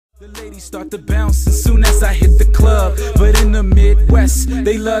The ladies start to bounce as soon as I hit the club. But in the Midwest,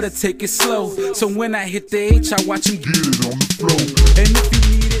 they love to take it slow. So when I hit the H, I watch them get it on the floor. And if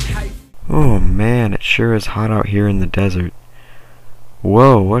you need it hype. Oh man, it sure is hot out here in the desert.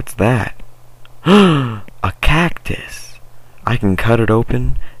 Whoa, what's that? A cactus! I can cut it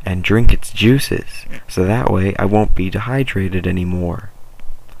open and drink its juices, so that way I won't be dehydrated anymore.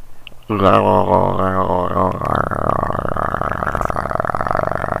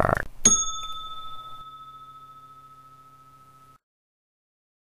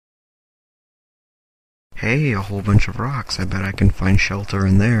 Hey, a whole bunch of rocks. I bet I can find shelter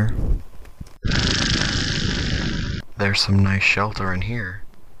in there. There's some nice shelter in here.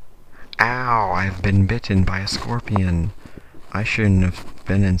 Ow, I've been bitten by a scorpion. I shouldn't have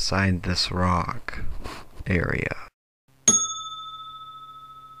been inside this rock area.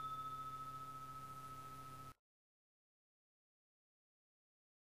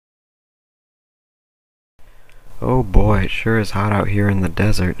 Oh boy, it sure is hot out here in the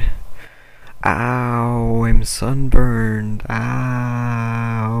desert. Ow, I'm sunburned. Owie.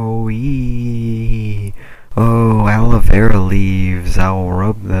 Oh, aloe vera leaves. I'll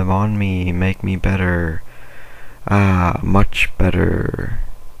rub them on me, make me better. Ah, much better.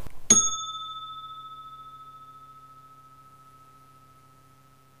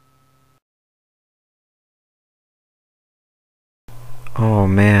 Oh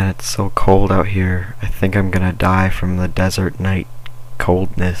man, it's so cold out here. I think I'm gonna die from the desert night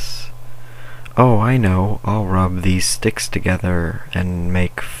coldness. Oh, I know. I'll rub these sticks together and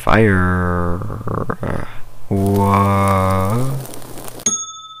make fire. What?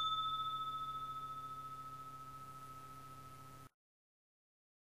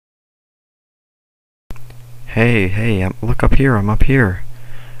 Hey, look up here, I'm up here.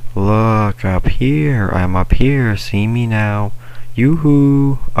 Look up here, I'm up here, see me now.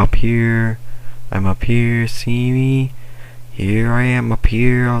 Yoo-hoo, up here. I'm up here, see me? Here I am up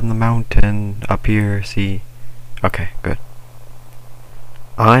here on the mountain, up here, see? Okay, good.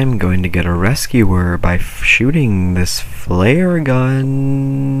 I'm going to get a rescuer by shooting this flare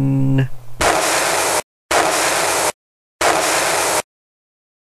gun.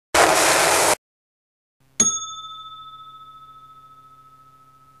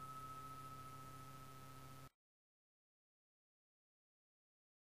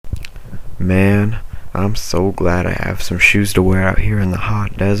 Man, I'm so glad I have some shoes to wear out here in the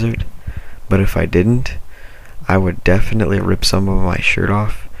hot desert. But if I didn't, I would definitely rip some of my shirt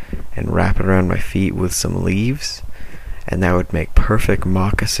off and wrap it around my feet with some leaves, and that would make perfect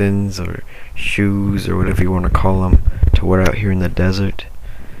moccasins or shoes or whatever you want to call them to wear out here in the desert.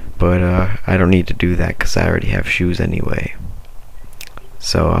 But I don't need to do that because I already have shoes anyway.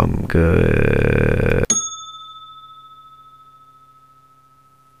 So I'm good.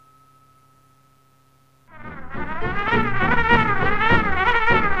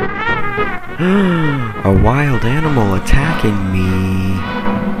 A wild animal attacking me.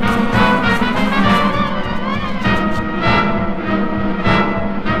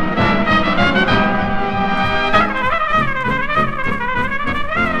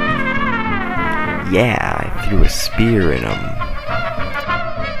 Yeah, I threw a spear in him.